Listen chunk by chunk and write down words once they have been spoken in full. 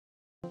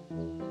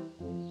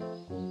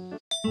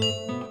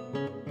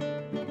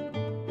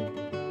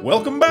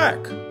Welcome back!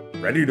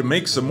 Ready to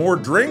make some more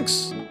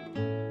drinks?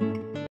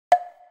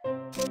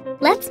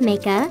 Let's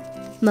make a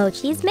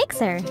Mochi's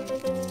mixer.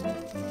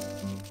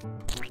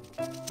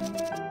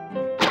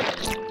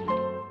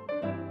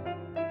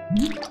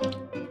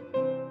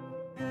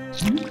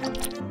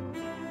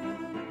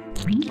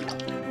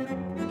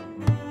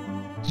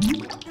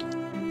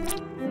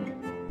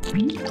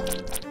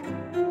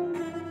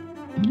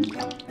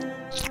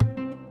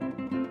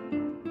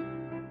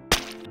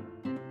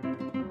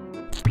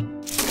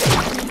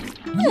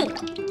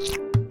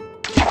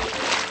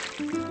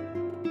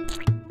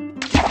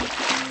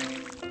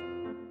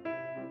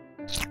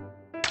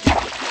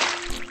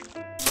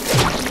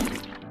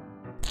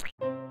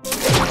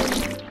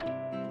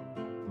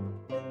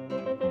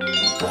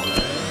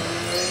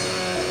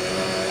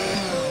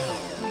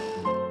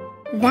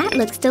 That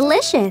looks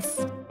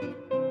delicious.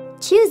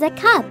 Choose a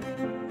cup.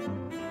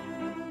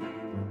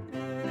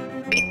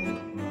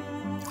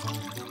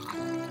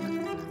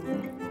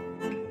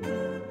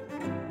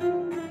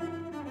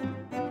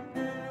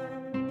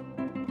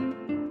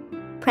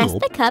 Press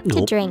the cup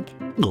to drink,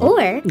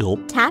 or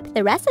tap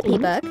the recipe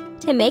book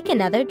to make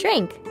another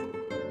drink.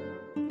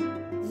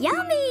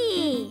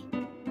 Yummy!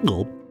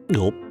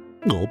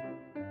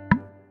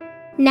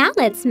 Now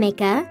let's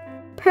make a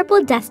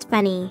purple dust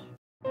bunny.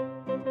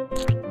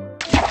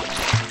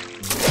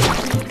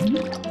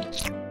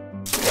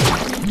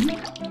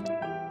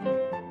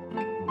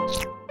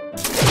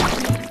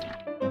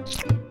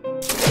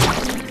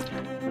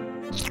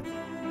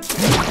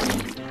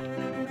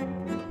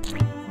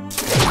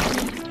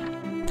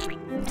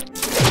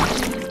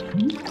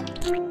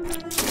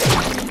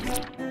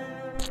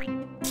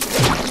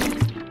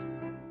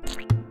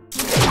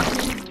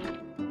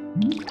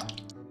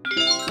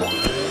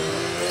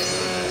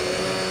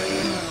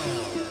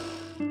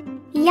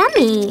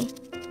 Yummy!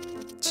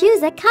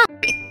 Choose a cup.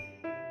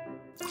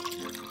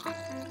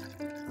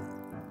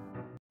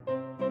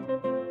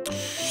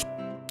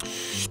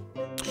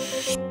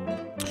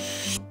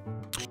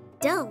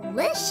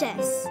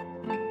 Delicious!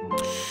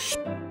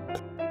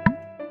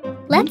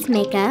 Let's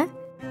make a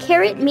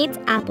carrot meets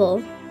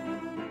apple.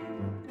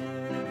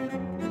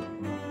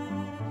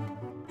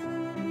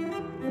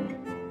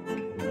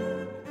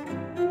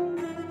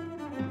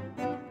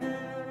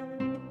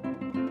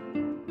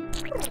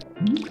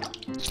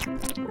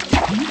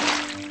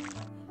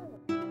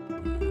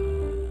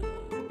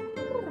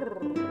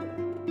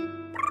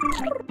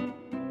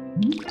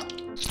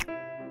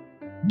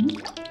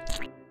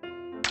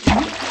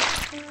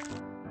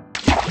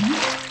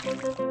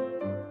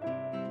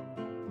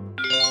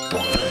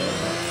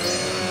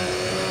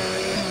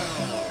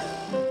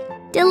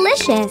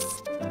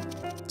 Delicious!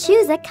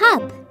 Choose a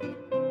cup.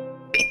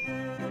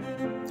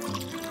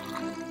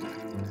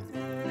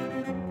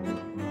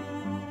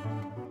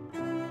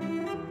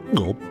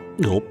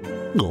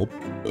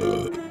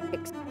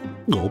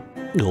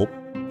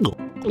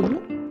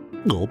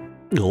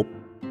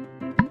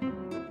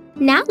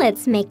 Now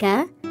let's make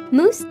a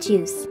moose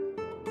juice.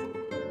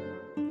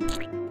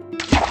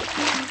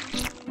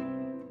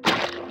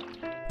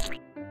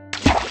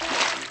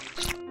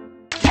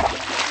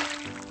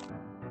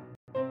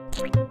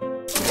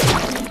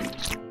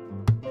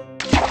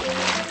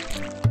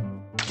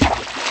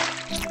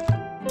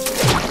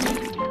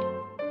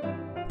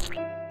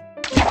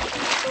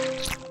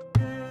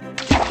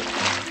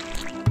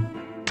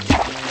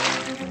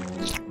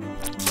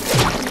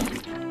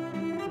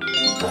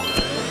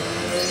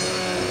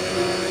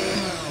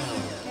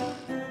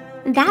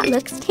 That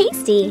looks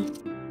tasty.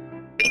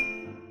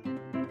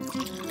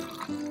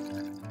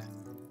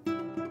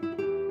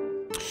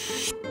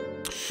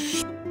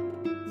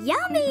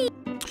 Yummy!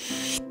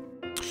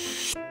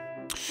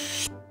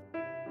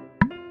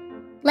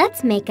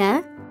 Let's make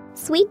a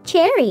sweet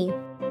cherry.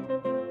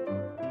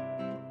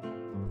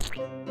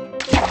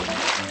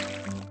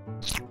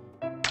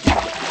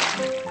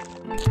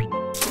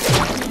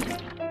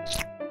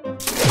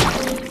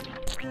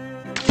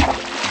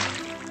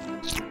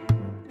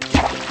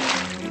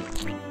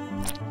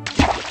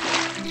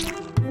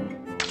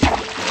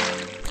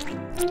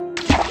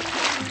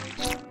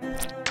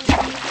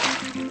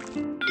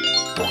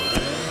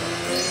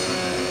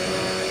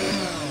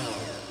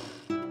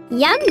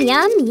 Yum,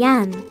 yum,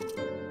 yum.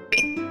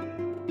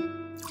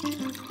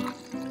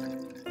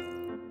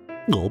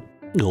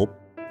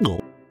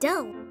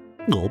 Dough.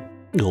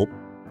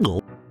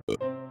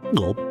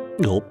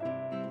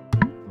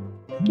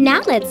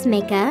 Now let's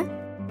make a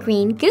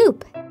green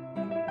goop.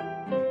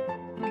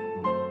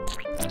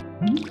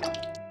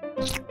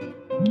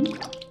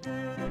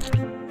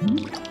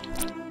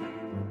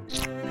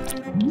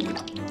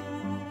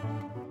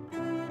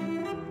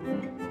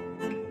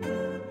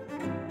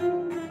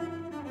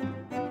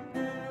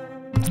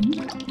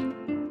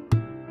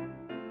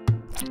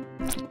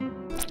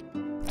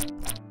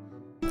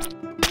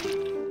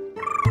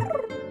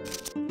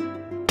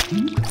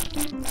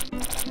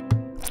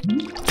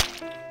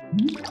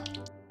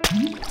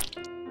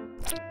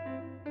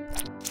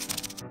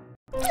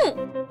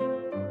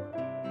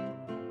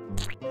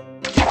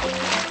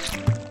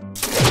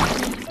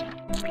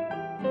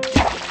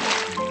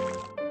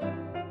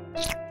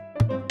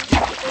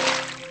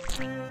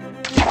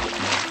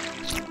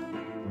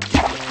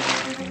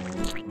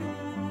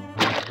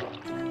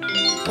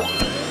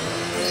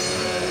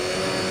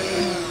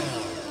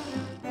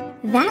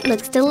 That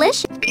looks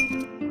delicious.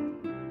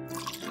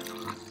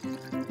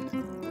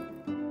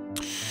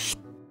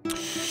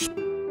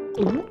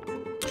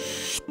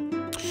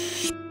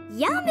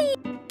 Yummy!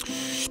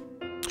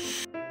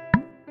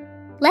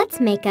 Let's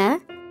make a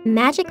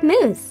magic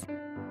mousse.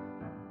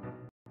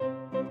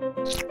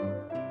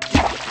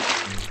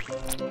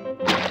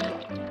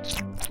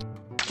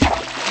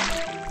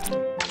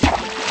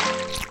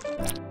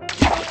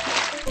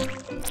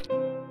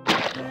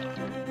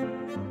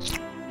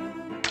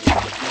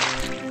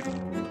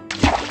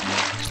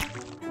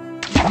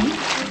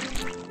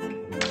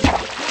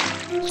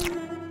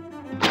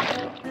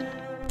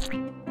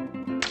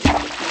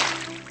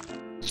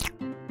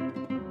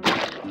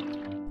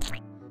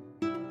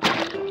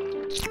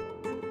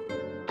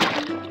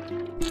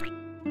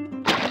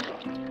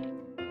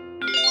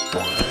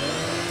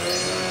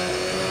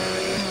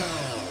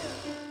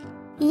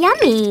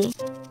 Yummy!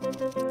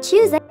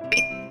 Choose it.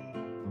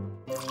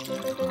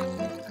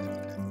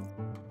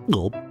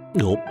 Gulp,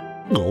 gulp,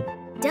 gulp,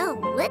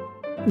 Delicious.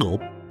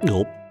 gulp,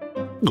 gulp,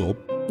 gulp,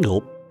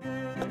 gulp.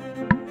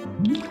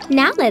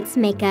 Now let's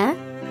make a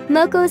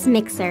Moco's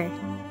mixer.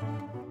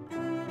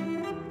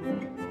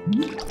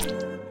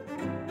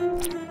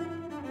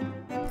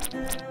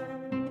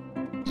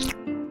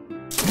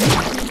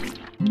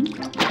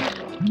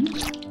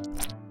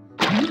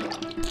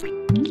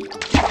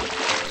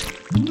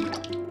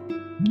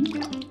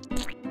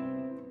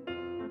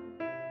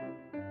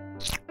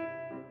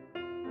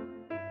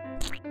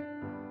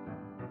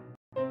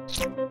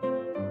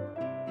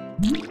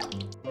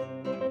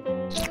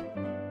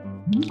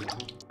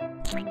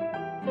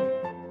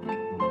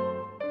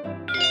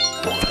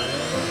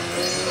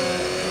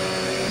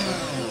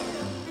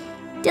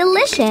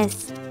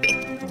 Delicious!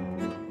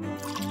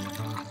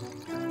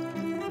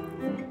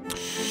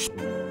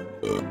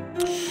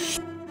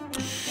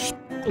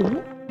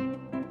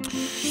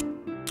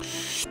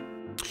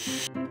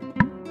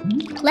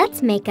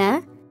 Let's make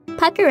a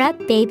pucker up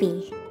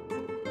baby.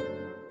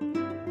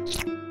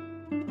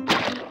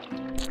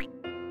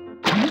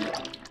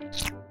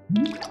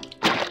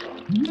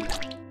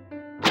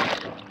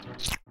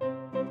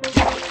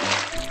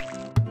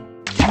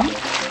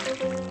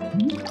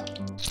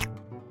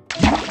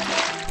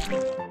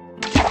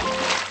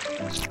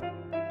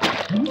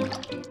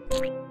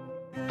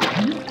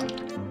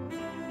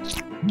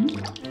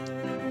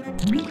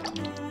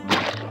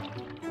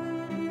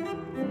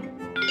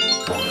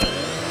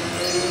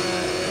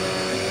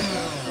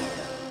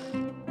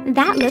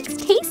 That looks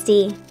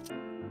tasty.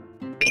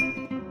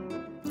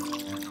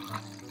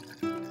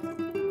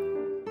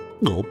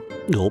 Gulp,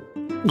 gulp,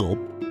 gulp,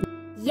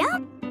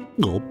 Yum!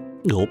 gulp,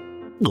 gulp,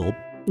 gulp,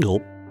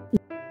 gulp.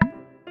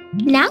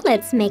 Now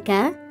let's make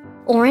a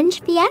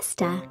orange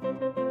fiesta.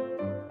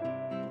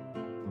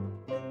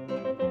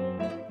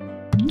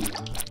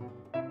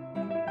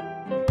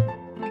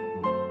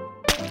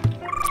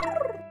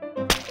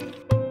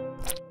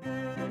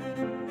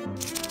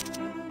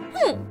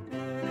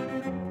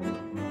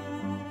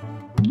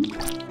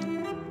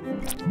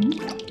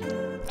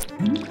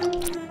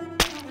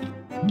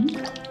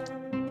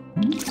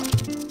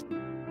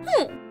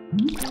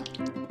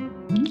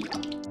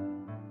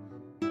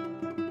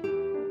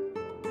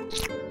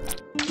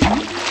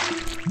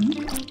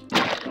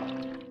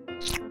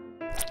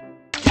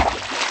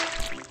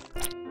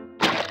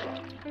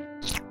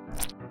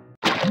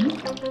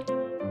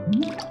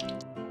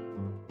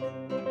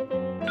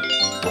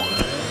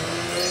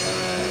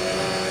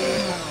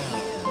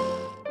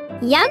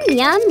 Yum,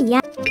 yum,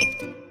 yum.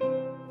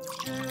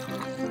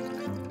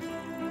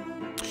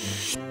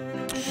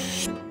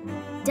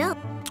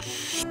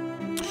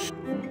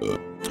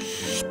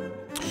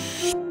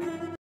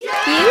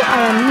 You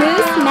are a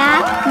moose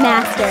math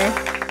master.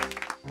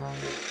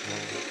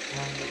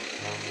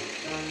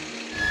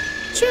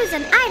 Choose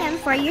an item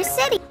for your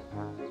city.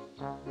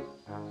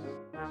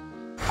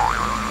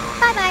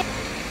 Bye-bye.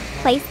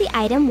 Place the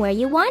item where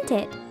you want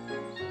it.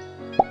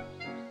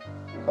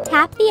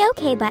 Tap the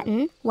OK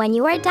button when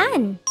you are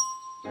done.